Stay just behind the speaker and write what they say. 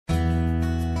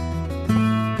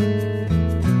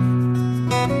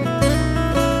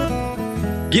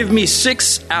Give me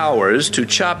 6 hours to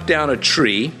chop down a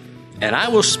tree, and I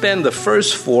will spend the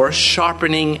first 4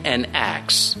 sharpening an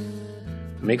axe.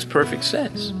 It makes perfect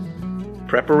sense.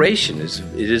 Preparation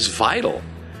is vital.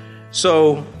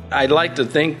 So I'd like to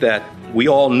think that we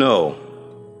all know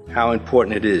how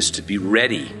important it is to be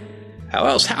ready.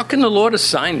 How can the Lord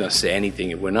assign us to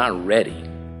anything if we're not ready?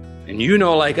 And you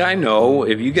know, like I know,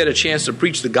 if you get a chance to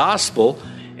preach the gospel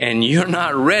and you're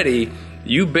not ready,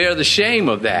 you bear the shame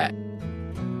of that.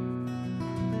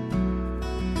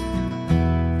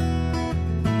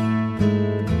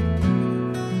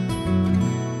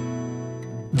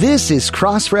 This is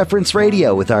Cross-Reference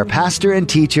Radio with our pastor and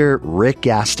teacher, Rick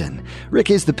Gaston.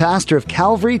 Rick is the pastor of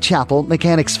Calvary Chapel,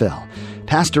 Mechanicsville.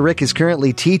 Pastor Rick is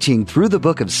currently teaching through the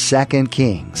book of 2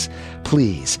 Kings.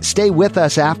 Please stay with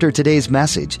us after today's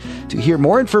message to hear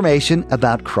more information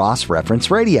about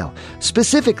Cross-Reference Radio,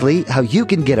 specifically how you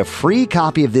can get a free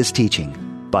copy of this teaching.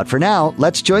 But for now,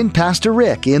 let's join Pastor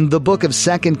Rick in the book of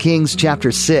 2 Kings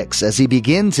chapter 6 as he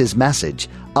begins his message,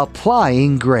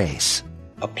 Applying Grace.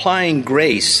 Applying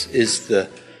grace is the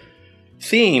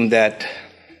theme that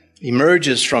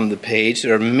emerges from the page.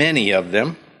 There are many of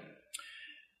them.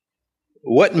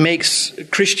 What makes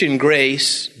Christian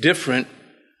grace different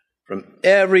from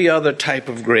every other type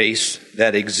of grace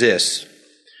that exists?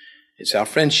 It's our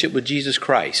friendship with Jesus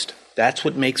Christ. That's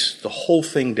what makes the whole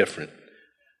thing different.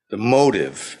 The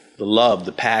motive, the love,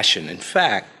 the passion. In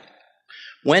fact,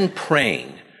 when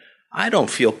praying, I don't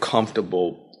feel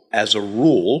comfortable as a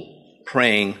rule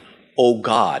praying, "Oh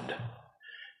God,"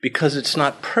 because it's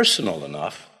not personal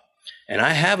enough, and I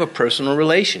have a personal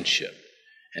relationship,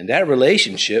 and that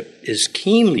relationship is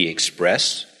keenly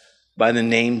expressed by the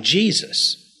name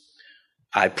Jesus.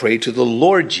 I pray to the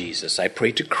Lord Jesus. I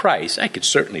pray to Christ. I could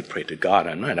certainly pray to God.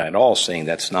 I'm not at all saying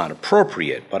that's not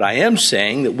appropriate, but I am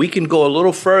saying that we can go a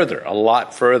little further, a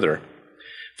lot further.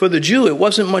 For the Jew, it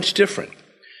wasn't much different.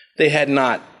 They had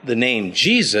not the name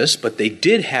Jesus, but they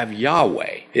did have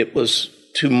Yahweh. It was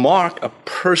to mark a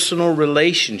personal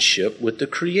relationship with the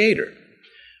Creator.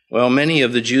 Well, many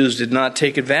of the Jews did not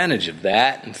take advantage of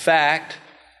that. In fact,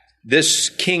 this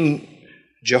King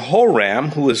Jehoram,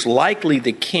 who is likely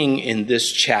the king in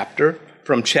this chapter,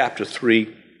 from chapter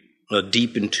 3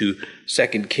 deep into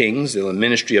 2 Kings, the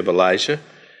ministry of Elisha,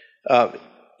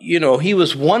 he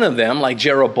was one of them, like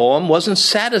Jeroboam, wasn't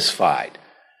satisfied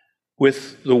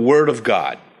with the Word of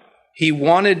God. He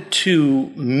wanted to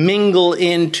mingle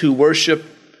into worship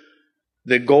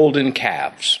the golden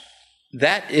calves.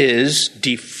 That is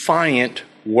defiant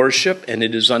worship, and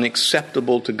it is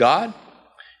unacceptable to God.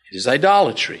 It is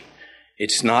idolatry.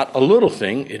 It's not a little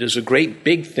thing. It is a great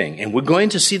big thing. And we're going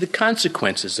to see the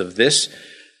consequences of this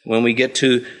when we get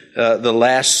to the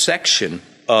last section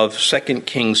of 2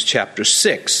 Kings chapter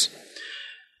 6.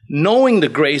 Knowing the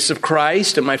grace of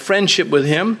Christ and my friendship with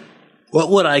Him, what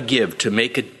would I give to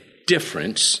make a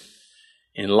difference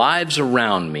in lives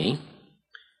around me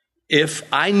if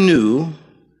I knew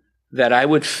that I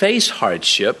would face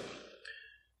hardship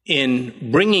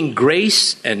in bringing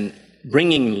grace and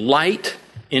bringing light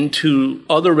into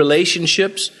other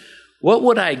relationships? What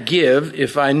would I give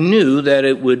if I knew that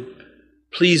it would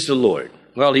please the Lord?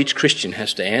 Well, each Christian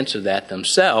has to answer that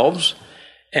themselves.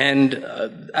 And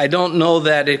I don't know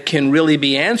that it can really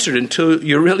be answered until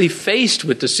you're really faced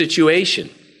with the situation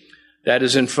that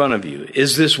is in front of you.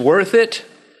 Is this worth it?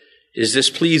 Is this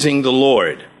pleasing the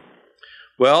Lord?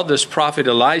 Well, this prophet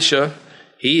Elisha,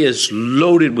 he is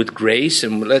loaded with grace.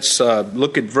 And let's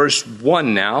look at verse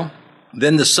 1 now.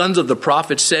 Then the sons of the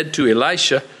prophet said to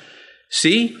Elisha,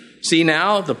 See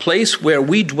now, the place where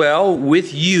we dwell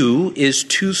with you is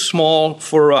too small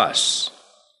for us.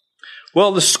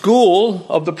 Well, the school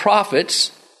of the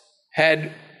prophets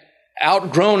had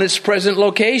outgrown its present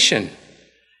location.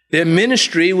 Their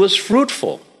ministry was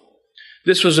fruitful.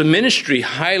 This was a ministry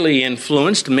highly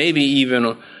influenced, maybe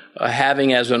even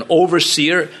having as an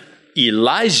overseer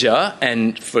Elijah,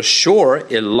 and for sure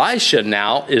Elisha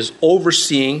now is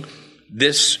overseeing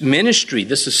this ministry,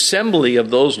 this assembly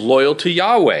of those loyal to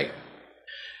Yahweh.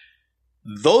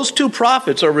 Those two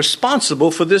prophets are responsible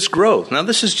for this growth. Now,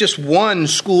 this is just one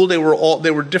school. They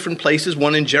were different places,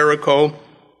 one in Jericho,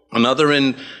 another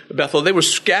in Bethel. They were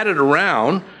scattered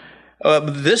around.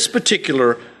 This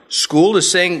particular school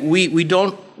is saying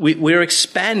we're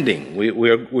expanding,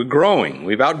 we're growing.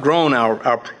 We've outgrown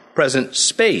our present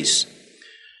space.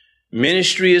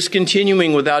 Ministry is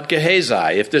continuing without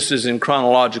Gehazi, if this is in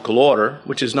chronological order,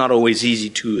 which is not always easy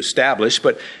to establish.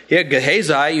 But here,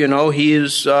 Gehazi, he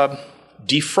is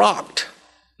defrocked,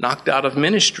 knocked out of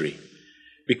ministry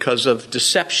because of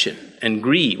deception and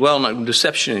greed. Well, not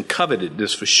deception and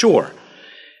covetousness for sure.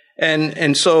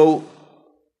 And so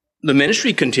the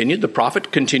ministry continued. The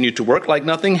prophet continued to work like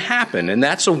nothing happened. And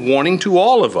that's a warning to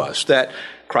all of us that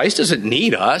Christ doesn't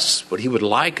need us, but he would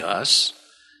like us.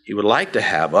 He would like to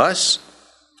have us.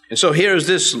 And so here's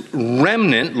this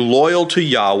remnant loyal to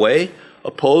Yahweh,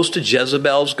 opposed to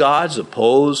Jezebel's gods,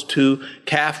 opposed to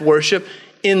calf worship,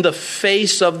 in the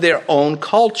face of their own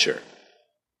culture.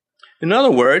 In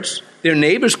other words, their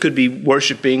neighbors could be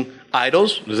worshiping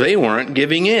idols. They weren't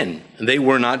giving in. They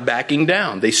were not backing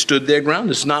down. They stood their ground.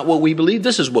 This is not what we believe.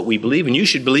 This is what we believe, and you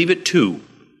should believe it too.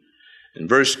 In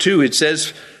verse 2, it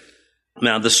says,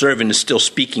 now the servant is still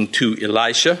speaking to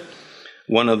Elisha,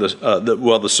 one of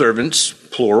the servants,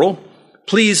 plural.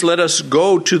 Please let us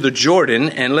go to the Jordan,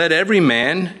 and let every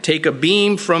man take a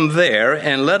beam from there,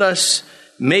 and let us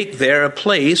make there a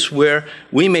place where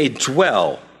we may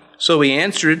dwell. So he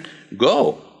answered,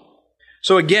 go.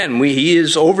 So again, he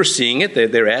is overseeing it.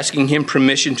 They're asking him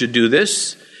permission to do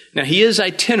this. Now, he is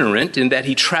itinerant in that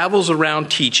he travels around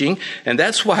teaching, and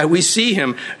that's why we see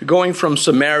him going from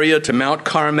Samaria to Mount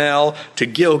Carmel to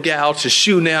Gilgal to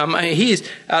Shunem. I mean, he's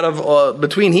out of,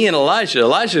 between he and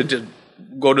Elijah did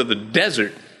go to the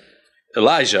desert,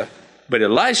 but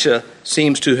Elisha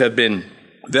seems to have been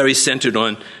very centered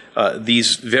on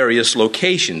these various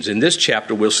locations. In this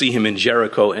chapter, we'll see him in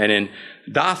Jericho and in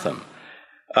Dothan.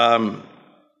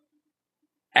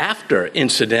 After,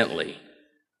 incidentally,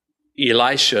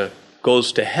 Elisha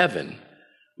goes to heaven,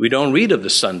 we don't read of the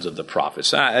sons of the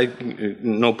prophets.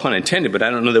 No pun intended, but I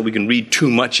don't know that we can read too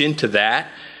much into that.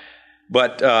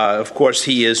 But, of course,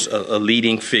 he is a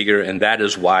leading figure, and that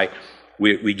is why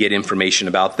we get information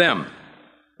about them.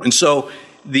 And so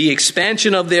the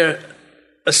expansion of their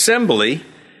assembly,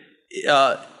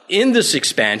 in this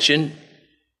expansion,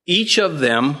 each of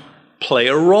them play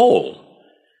a role.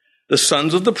 The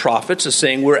sons of the prophets are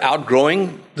saying, we're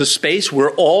outgrowing the space.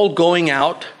 We're all going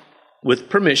out with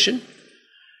permission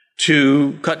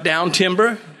to cut down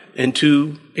timber and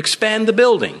to expand the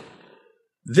building.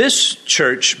 This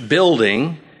church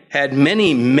building had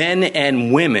many men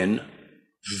and women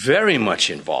very much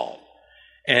involved,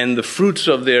 and the fruits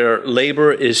of their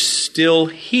labor is still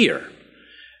here.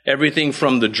 Everything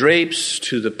from the drapes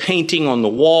to the painting on the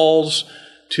walls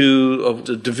to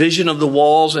the division of the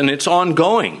walls, and it's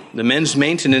ongoing. The men's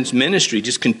maintenance ministry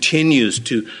just continues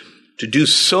to do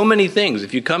so many things.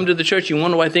 If you come to the church, you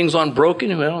wonder why things aren't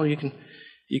broken. Well, you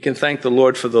can thank the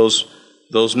Lord for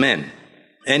those men.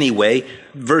 Anyway,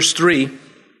 verse 3,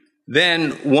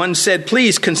 then one said,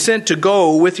 please consent to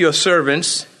go with your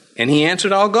servants. And he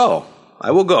answered, I'll go.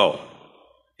 I will go.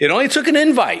 It only took an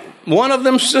invite. One of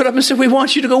them stood up and said, we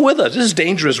want you to go with us. This is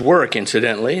dangerous work,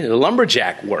 incidentally. The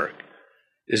lumberjack work.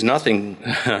 There's nothing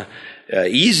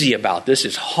easy about this.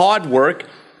 It's hard work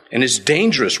and it's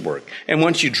dangerous work. And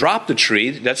once you drop the tree,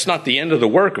 that's not the end of the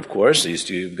work, of course.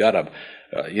 You've got a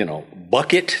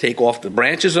bucket, take off the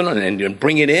branches and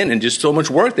bring it in, and just so much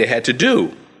work they had to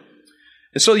do.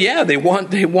 And so, yeah, they want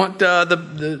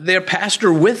their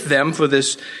pastor with them for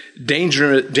this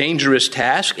dangerous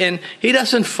task, and he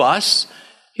doesn't fuss.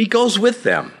 He goes with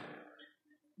them.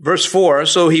 Verse 4,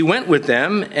 so he went with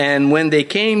them, and when they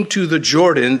came to the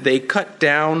Jordan, they cut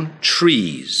down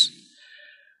trees.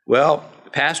 Well,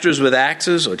 pastors with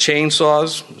axes or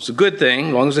chainsaws, it's a good thing,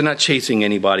 as long as they're not chasing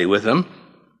anybody with them.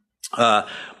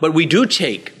 But we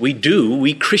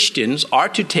Christians are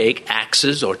to take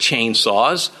axes or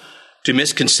chainsaws to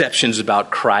misconceptions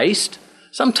about Christ.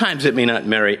 Sometimes it may not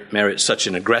merit such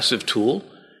an aggressive tool,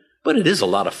 but it is a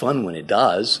lot of fun when it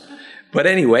does. But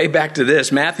anyway, back to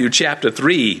this, Matthew chapter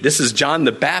 3. This is John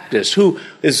the Baptist, who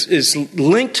is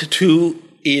linked to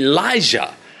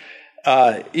Elijah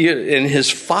in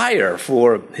his fire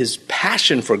for his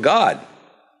passion for God.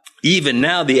 Even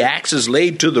now the axe is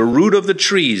laid to the root of the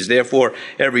trees. Therefore,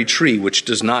 every tree which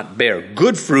does not bear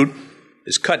good fruit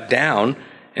is cut down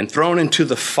and thrown into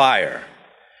the fire.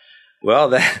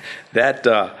 Well,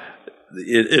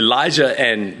 Elijah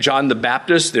and John the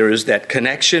Baptist, there is that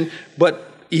connection. But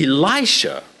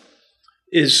Elisha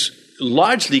is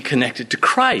largely connected to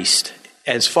Christ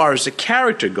as far as the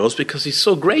character goes, because he's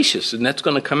so gracious, and that's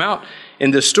going to come out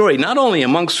in this story. Not only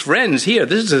amongst friends here,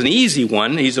 this is an easy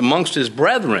one, he's amongst his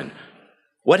brethren.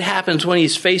 What happens when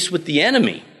he's faced with the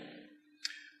enemy?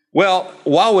 Well,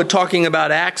 while we're talking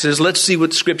about axes, let's see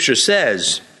what Scripture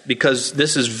says, because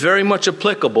this is very much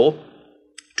applicable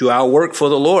to our work for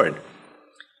the Lord.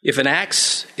 If an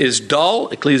axe is dull,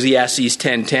 Ecclesiastes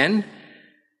 10:10,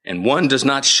 and one does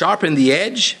not sharpen the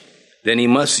edge, then he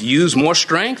must use more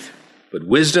strength, but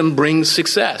wisdom brings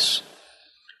success.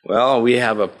 Well, we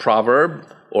have a proverb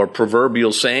or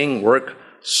proverbial saying, work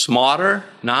smarter,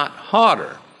 not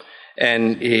harder.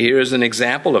 And here's an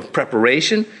example of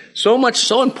preparation. So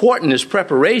important is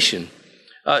preparation.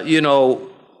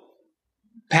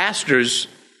 Pastors,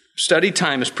 study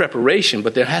time is preparation,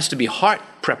 but there has to be heart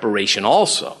preparation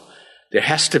also. There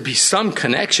has to be some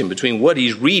connection between what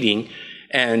he's reading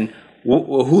and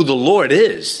who the Lord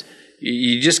is.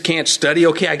 You just can't study,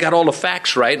 okay, I got all the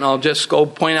facts right, and I'll just go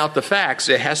point out the facts.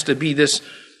 There has to be this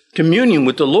communion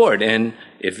with the Lord. And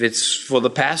if it's for the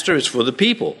pastor, it's for the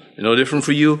people. No different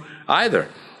for you either.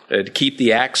 To keep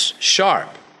the axe sharp.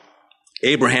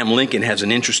 Abraham Lincoln has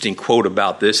an interesting quote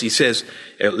about this. He says,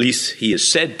 at least he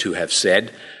is said to have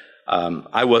said,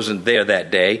 I wasn't there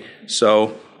that day.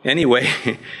 So anyway,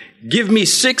 give me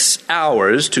 6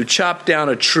 hours to chop down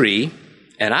a tree,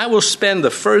 and I will spend the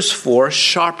first 4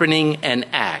 sharpening an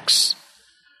axe.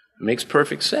 It makes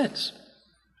perfect sense.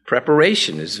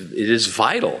 Preparation is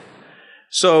vital.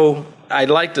 So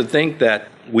I'd like to think that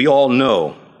we all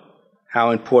know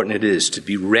how important it is to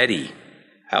be ready.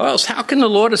 How can the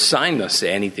Lord assign us to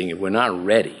anything if we're not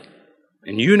ready?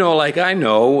 And you know, like I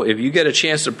know, if you get a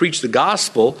chance to preach the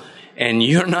gospel and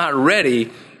you're not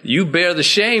ready, you bear the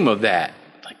shame of that.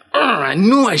 Like, I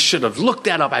knew I should have looked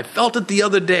that up. I felt it the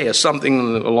other day, or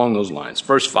something along those lines.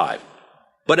 Verse 5.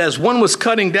 But as one was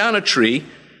cutting down a tree,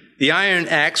 the iron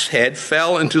axe head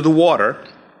fell into the water,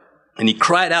 and he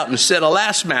cried out and said,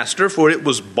 Alas, master, for it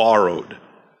was borrowed.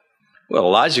 Well,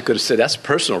 Elijah could have said, that's a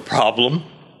personal problem.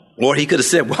 Or he could have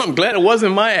said, well, I'm glad it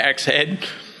wasn't my axe head.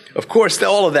 Of course,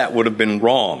 all of that would have been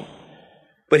wrong.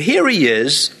 But here he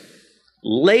is,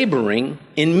 laboring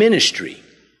in ministry,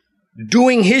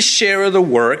 doing his share of the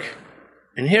work,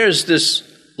 and here's this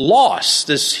loss,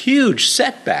 this huge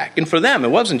setback. And for them,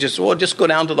 it wasn't just, well, just go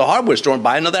down to the hardware store and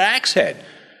buy another axe head.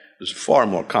 It was far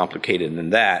more complicated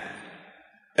than that.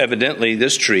 Evidently,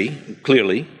 this tree,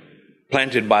 clearly,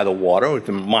 planted by the water, with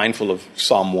mindful of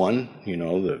Psalm 1,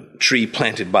 the tree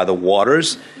planted by the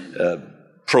waters,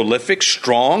 prolific,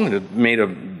 strong, made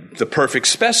the perfect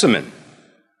specimen.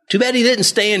 Too bad he didn't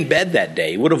stay in bed that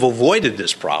day. He would have avoided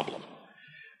this problem.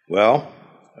 Well,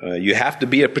 you have to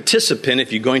be a participant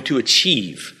if you're going to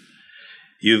achieve.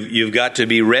 You've got to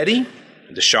be ready,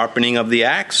 the sharpening of the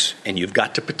axe, and you've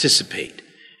got to participate,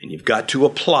 and you've got to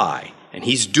apply. And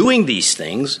he's doing these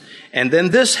things, and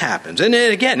then this happens. And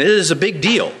again, it is a big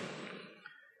deal.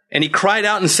 And he cried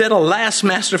out and said, Alas,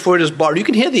 master, for it is borrowed. You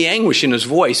can hear the anguish in his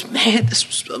voice. Man,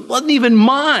 this wasn't even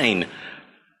mine.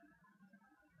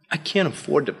 I can't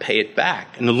afford to pay it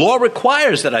back. And the law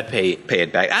requires that I pay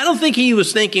it back. I don't think he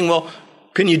was thinking, well,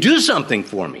 can you do something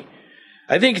for me?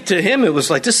 I think to him it was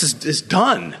like, this is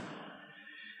done.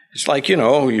 It's like,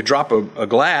 you drop a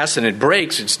glass and it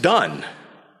breaks, it's done.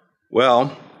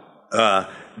 Well,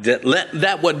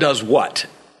 that what does what?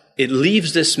 It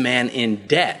leaves this man in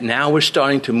debt. Now we're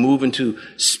starting to move into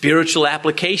spiritual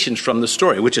applications from the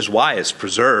story, which is why it's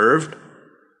preserved.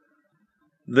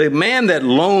 The man that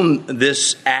loaned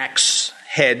this axe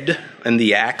head and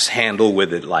the axe handle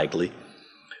with it likely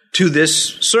to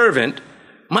this servant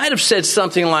might have said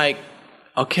something like,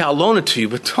 okay, I'll loan it to you,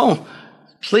 but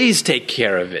please take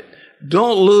care of it.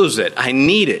 Don't lose it. I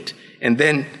need it. And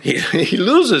then he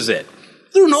loses it.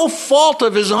 Through no fault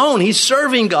of his own. He's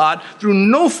serving God through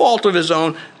no fault of his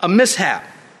own, a mishap.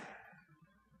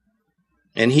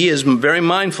 And he is very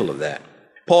mindful of that.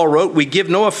 Paul wrote, we give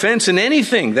no offense in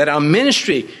anything, that our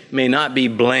ministry may not be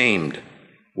blamed.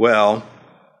 Well,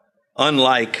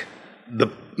 unlike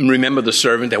remember the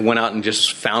servant that went out and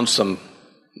just found some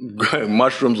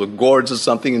mushrooms or gourds or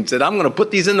something and said, I'm going to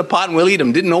put these in the pot and we'll eat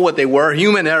them. Didn't know what they were.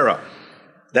 Human error.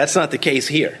 That's not the case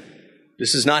here.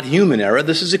 This is not human error.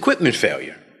 This is equipment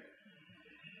failure.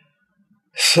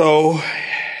 So,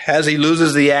 as he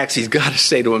loses the axe, he's got to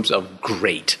say to himself,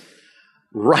 great,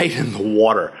 right in the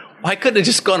water. Why couldn't it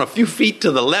just gone a few feet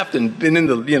to the left and been in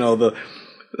the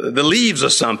leaves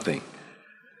or something?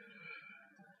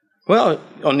 Well,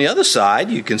 on the other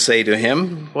side, you can say to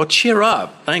him, well, cheer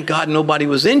up. Thank God nobody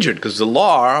was injured, because the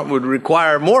law would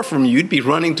require more from you. You'd be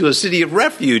running to a city of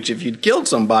refuge if you'd killed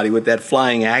somebody with that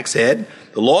flying axe head.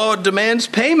 The law demands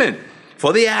payment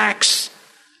for the axe.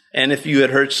 And if you had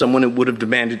hurt someone, it would have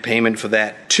demanded payment for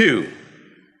that too.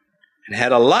 And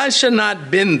had Elisha not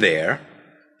been there,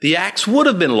 the axe would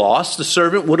have been lost. The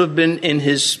servant would have been in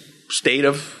his state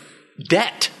of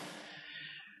debt.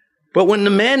 But when the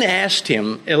man asked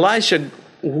him, Elisha,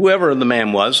 whoever the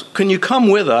man was, can you come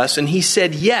with us? And he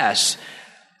said, yes.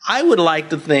 I would like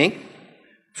to think,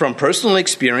 from personal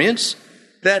experience,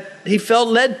 that he felt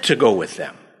led to go with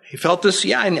them. He felt this,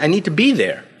 I need to be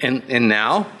there. And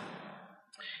now,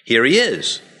 here he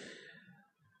is.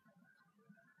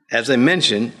 As I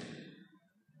mentioned,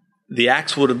 the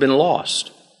axe would have been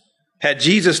lost. Had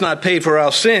Jesus not paid for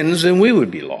our sins, then we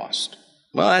would be lost.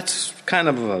 Well, that's kind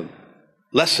of a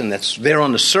lesson that's there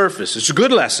on the surface. It's a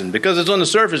good lesson because it's on the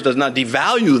surface does not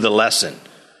devalue the lesson.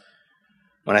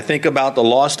 When I think about the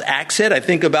lost axe head, I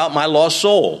think about my lost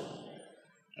soul.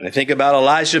 When I think about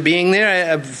Elisha being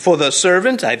there for the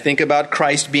servant, I think about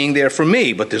Christ being there for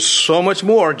me. But there's so much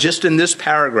more just in this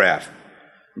paragraph.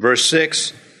 Verse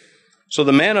 6, so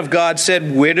the man of God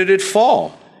said, where did it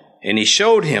fall? And he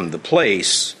showed him the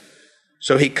place.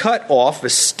 So he cut off a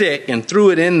stick and threw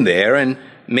it in there and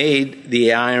made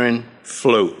the iron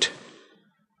float.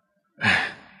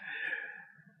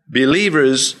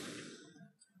 Believers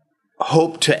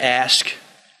hope to ask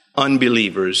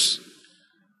unbelievers,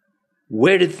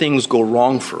 where did things go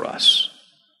wrong for us?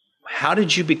 How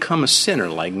did you become a sinner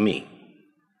like me?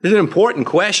 This is an important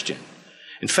question.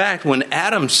 In fact, when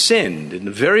Adam sinned in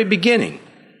the very beginning,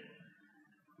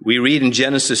 we read in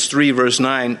Genesis 3, verse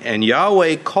 9, and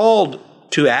Yahweh called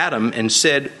to Adam and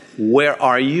said, where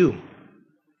are you?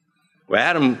 Well,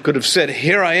 Adam could have said,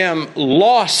 here I am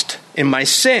lost in my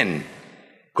sin.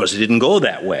 Of course, it didn't go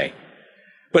that way.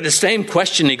 But the same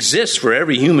question exists for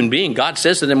every human being. God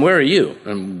says to them, where are you?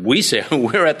 And we say,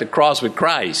 we're at the cross with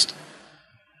Christ.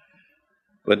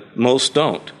 But most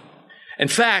don't. In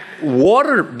fact,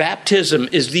 water baptism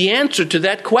is the answer to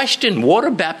that question. Water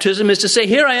baptism is to say,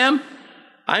 here I am.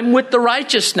 I'm with the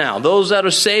righteous now, those that are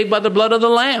saved by the blood of the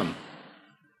Lamb.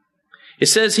 It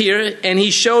says here, and he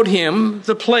showed him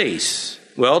the place.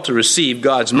 Well, to receive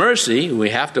God's mercy,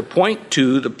 we have to point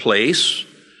to the place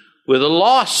where the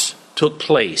loss took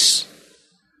place,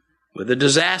 where the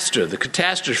disaster, the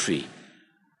catastrophe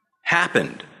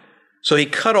happened. So he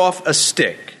cut off a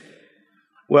stick.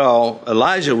 Well,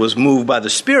 Elijah was moved by the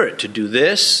Spirit to do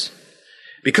this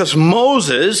because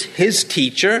Moses, his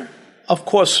teacher, of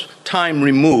course, time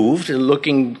removed,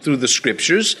 looking through the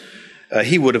scriptures,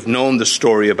 he would have known the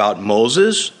story about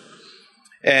Moses.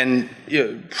 And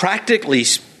practically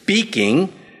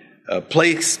speaking,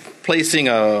 placing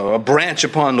a branch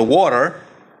upon the water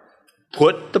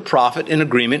put the prophet in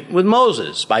agreement with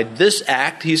Moses. By this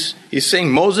act, he's saying,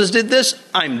 Moses did this,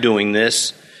 I'm doing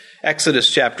this.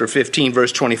 Exodus chapter 15,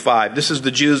 verse 25. This is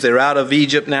the Jews, they're out of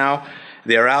Egypt now.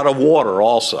 They're out of water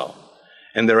also.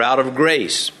 And they're out of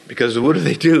grace. Because what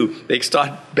do? They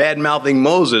start bad-mouthing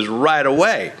Moses right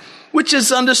away. Which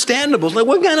is understandable. It's like,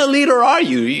 what kind of leader are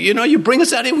you? You bring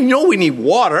us out here, we know we need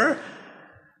water.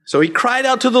 So he cried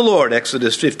out to the Lord,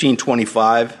 Exodus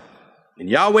 15:25. And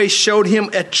Yahweh showed him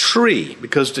a tree,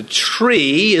 because the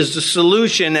tree is the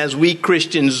solution as we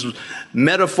Christians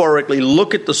metaphorically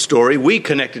look at the story. We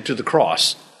connect it to the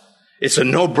cross. It's a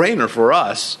no-brainer for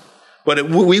us. But it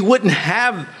wouldn't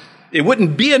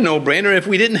be a no-brainer if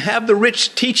we didn't have the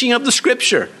rich teaching of the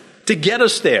Scripture to get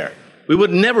us there. We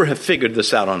would never have figured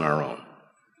this out on our own.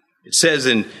 It says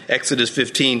in Exodus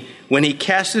 15, when he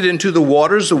cast it into the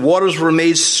waters were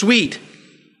made sweet.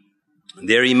 And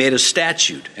there he made a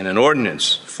statute and an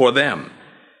ordinance for them.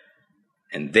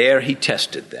 And there he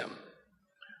tested them.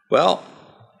 Well,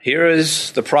 here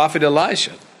is the prophet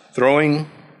Elisha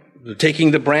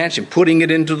taking the branch and putting it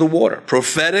into the water.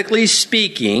 Prophetically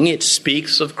speaking, it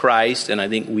speaks of Christ, and I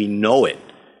think we know it.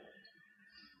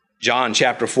 John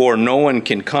chapter 4, no one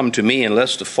can come to me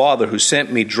unless the Father who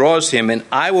sent me draws him, and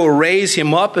I will raise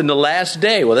him up in the last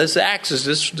day. Well,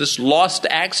 this lost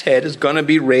axe head is going to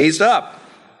be raised up.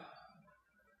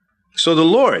 So the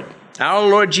Lord, our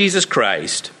Lord Jesus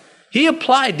Christ, he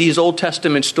applied these Old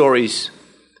Testament stories.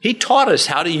 He taught us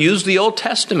how to use the Old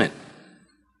Testament.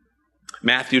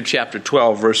 Matthew chapter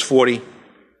 12, verse 40,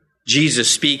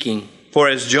 Jesus speaking, for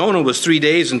as Jonah was 3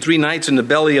 days and 3 nights in the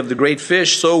belly of the great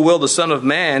fish, so will the Son of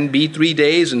Man be 3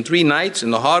 days and 3 nights in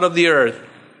the heart of the earth.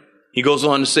 He goes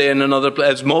on to say in another place,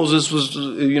 as Moses was,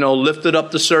 lifted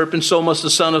up the serpent, so must the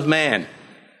Son of Man.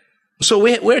 So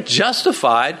we're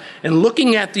justified in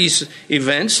looking at these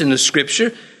events in the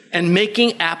Scripture and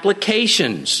making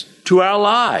applications to our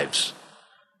lives,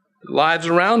 the lives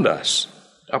around us,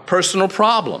 our personal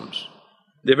problems.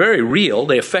 They're very real.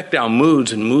 They affect our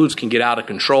moods, and moods can get out of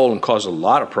control and cause a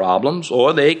lot of problems,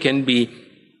 or they can be,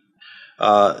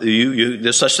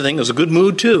 there's such a thing as a good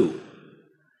mood too.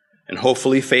 And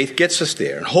hopefully faith gets us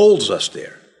there and holds us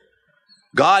there.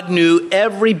 God knew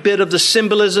every bit of the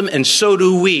symbolism, and so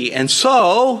do we. And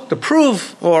so, to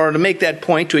prove, or to make that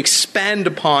point, to expand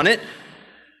upon it,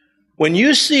 when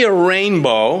you see a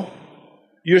rainbow,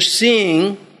 you're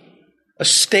seeing a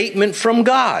statement from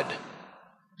God.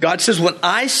 God says,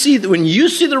 when you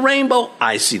see the rainbow,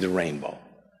 I see the rainbow.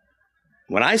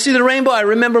 When I see the rainbow, I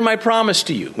remember my promise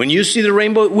to you. When you see the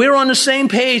rainbow, we're on the same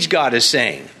page, God is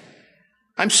saying.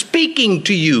 I'm speaking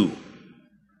to you.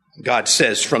 God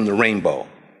says from the rainbow.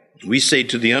 We say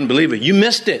to the unbeliever, you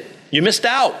missed it. You missed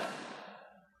out.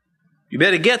 You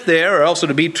better get there or else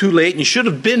it'll be too late, and you should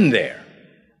have been there.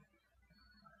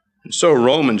 And so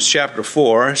Romans chapter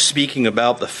 4, speaking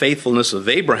about the faithfulness of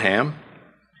Abraham,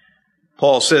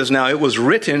 Paul says, now it was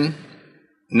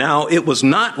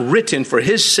not written for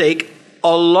his sake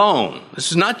alone.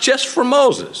 This is not just for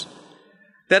Moses,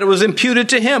 that it was imputed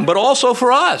to him, but also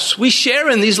for us. We share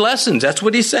in these lessons. That's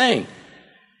what he's saying.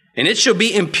 And it shall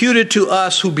be imputed to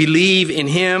us who believe in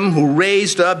him who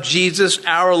raised up Jesus,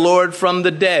 our Lord, from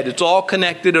the dead. It's all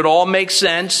connected. It all makes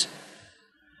sense.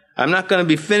 I'm not going to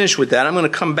be finished with that. I'm going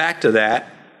to come back to that.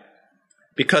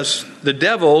 Because the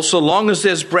devil, so long as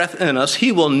there's breath in us,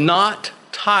 he will not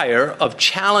tire of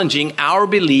challenging our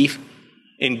belief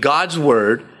in God's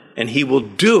word, and he will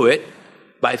do it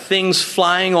by things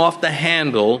flying off the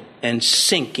handle and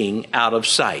sinking out of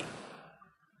sight.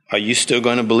 Are you still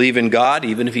going to believe in God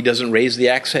even if he doesn't raise the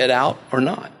axe head out or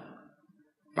not?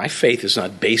 My faith is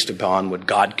not based upon what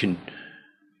God can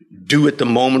do at the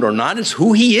moment or not. It's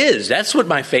who he is. That's what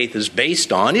my faith is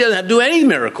based on. He doesn't have to do any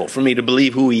miracle for me to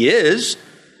believe who he is.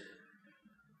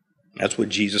 That's what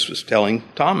Jesus was telling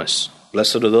Thomas.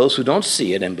 Blessed are those who don't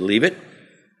see it and believe it.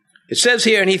 It says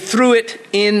here, and he threw it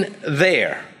in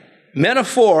there.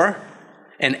 Metaphor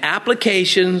and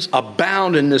applications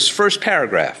abound in this first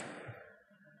paragraph.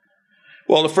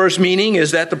 Well, the first meaning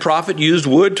is that the prophet used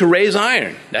wood to raise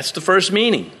iron. That's the first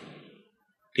meaning.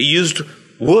 He used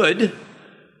wood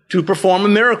to perform a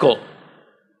miracle.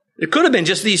 It could have been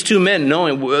just these two men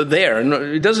knowing were there.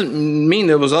 It doesn't mean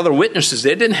there was other witnesses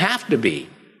there. It didn't have to be.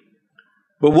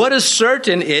 But what is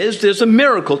certain is there's a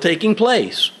miracle taking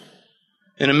place.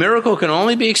 And a miracle can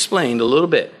only be explained a little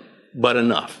bit, but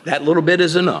enough. That little bit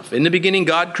is enough. In the beginning,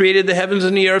 God created the heavens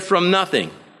and the earth from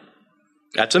nothing.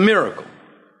 That's a miracle.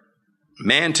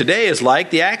 Man today is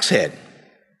like the axe head.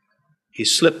 He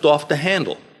slipped off the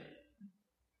handle.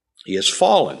 He has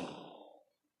fallen.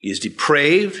 He is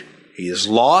depraved. He is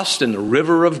lost in the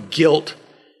river of guilt,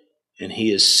 and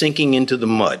he is sinking into the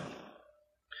mud.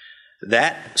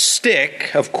 That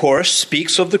stick, of course,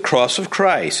 speaks of the cross of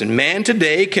Christ. And man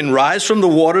today can rise from the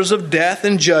waters of death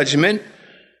and judgment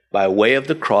by way of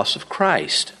the cross of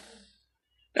Christ.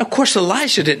 Now, of course,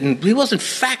 Elisha he wasn't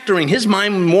factoring his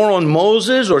mind more on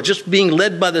Moses or just being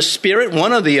led by the Spirit,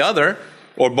 one or the other,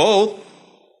 or both.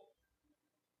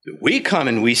 We come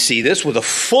and we see this with a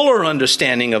fuller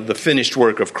understanding of the finished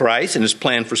work of Christ and his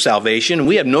plan for salvation, and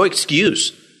we have no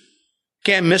excuse.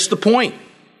 Can't miss the point.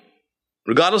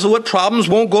 Regardless of what problems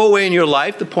won't go away in your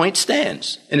life, the point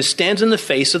stands. And it stands in the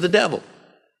face of the devil.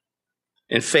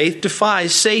 And faith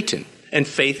defies Satan. And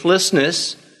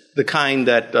faithlessness, the kind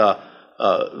that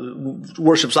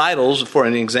worships idols, for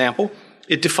an example,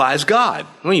 it defies God.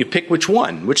 Well, you pick which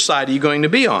one. Which side are you going to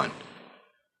be on?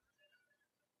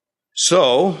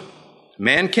 So,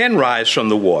 man can rise from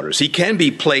the waters. He can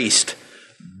be placed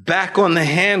back on the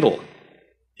handle.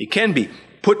 He can be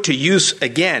put to use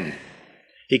again.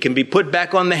 He can be put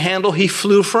back on the handle he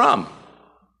flew from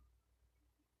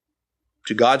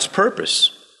to God's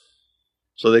purpose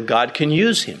so that God can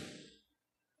use him.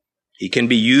 He can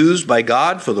be used by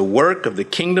God for the work of the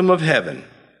kingdom of heaven.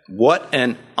 What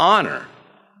an honor.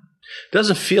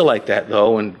 Doesn't feel like that,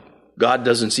 though, and God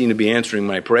doesn't seem to be answering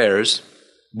my prayers,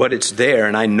 but it's there,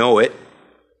 and I know it,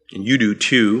 and you do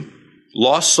too.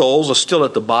 Lost souls are still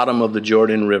at the bottom of the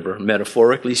Jordan River,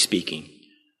 metaphorically speaking.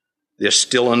 They're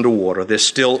still underwater. They're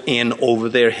still in over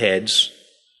their heads,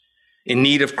 in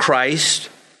need of Christ,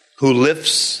 who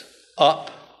lifts up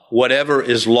whatever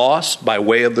is lost by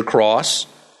way of the cross.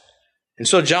 And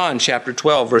so John chapter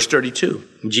 12, verse 32,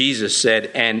 Jesus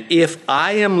said, and if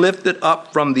I am lifted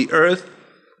up from the earth,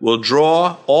 will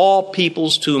draw all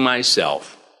peoples to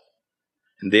myself.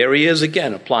 And there he is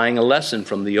again, applying a lesson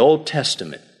from the Old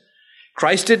Testament.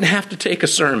 Christ didn't have to take a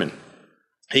sermon.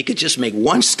 He could just make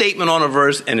one statement on a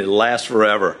verse and it'll last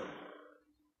forever.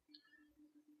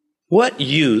 What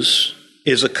use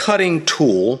is a cutting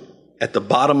tool at the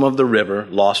bottom of the river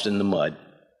lost in the mud?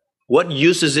 What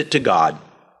use is it to God?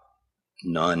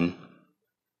 None.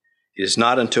 It is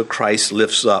not until Christ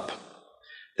lifts up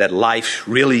that life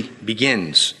really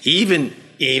begins, even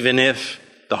if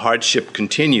the hardship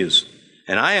continues.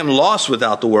 And I am lost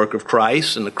without the work of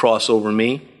Christ and the cross over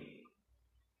me.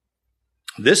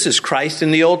 This is Christ in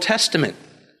the Old Testament.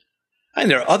 And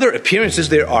there are other appearances.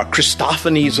 There are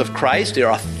Christophanies of Christ.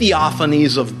 There are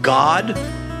theophanies of God.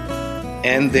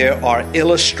 And there are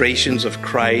illustrations of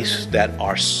Christ that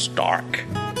are stark.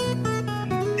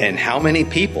 And how many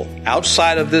people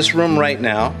outside of this room right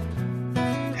now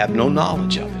have no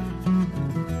knowledge of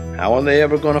it? How are they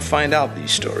ever going to find out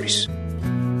these stories?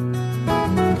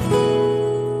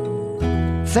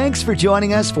 Thanks for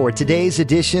joining us for today's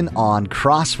edition on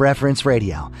Cross Reference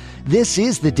Radio. This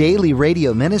is the daily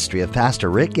radio ministry of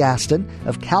Pastor Rick Gaston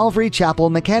of Calvary Chapel,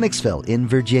 Mechanicsville in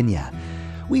Virginia.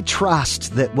 We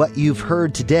trust that what you've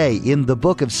heard today in the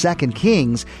book of 2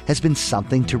 Kings has been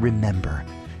something to remember.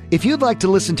 If you'd like to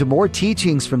listen to more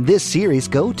teachings from this series,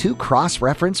 go to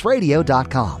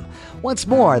crossreferenceradio.com. Once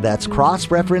more, that's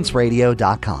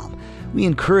crossreferenceradio.com. We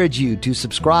encourage you to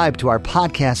subscribe to our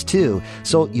podcast too,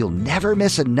 so you'll never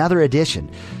miss another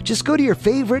edition. Just go to your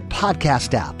favorite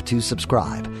podcast app to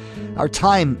subscribe. Our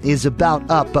time is about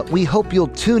up, but we hope you'll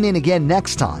tune in again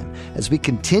next time as we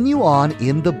continue on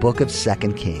in the book of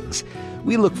 2 Kings.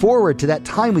 We look forward to that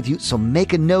time with you, so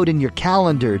make a note in your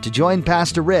calendar to join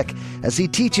Pastor Rick as he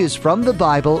teaches from the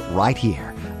Bible right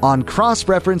here on Cross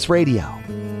Reference Radio.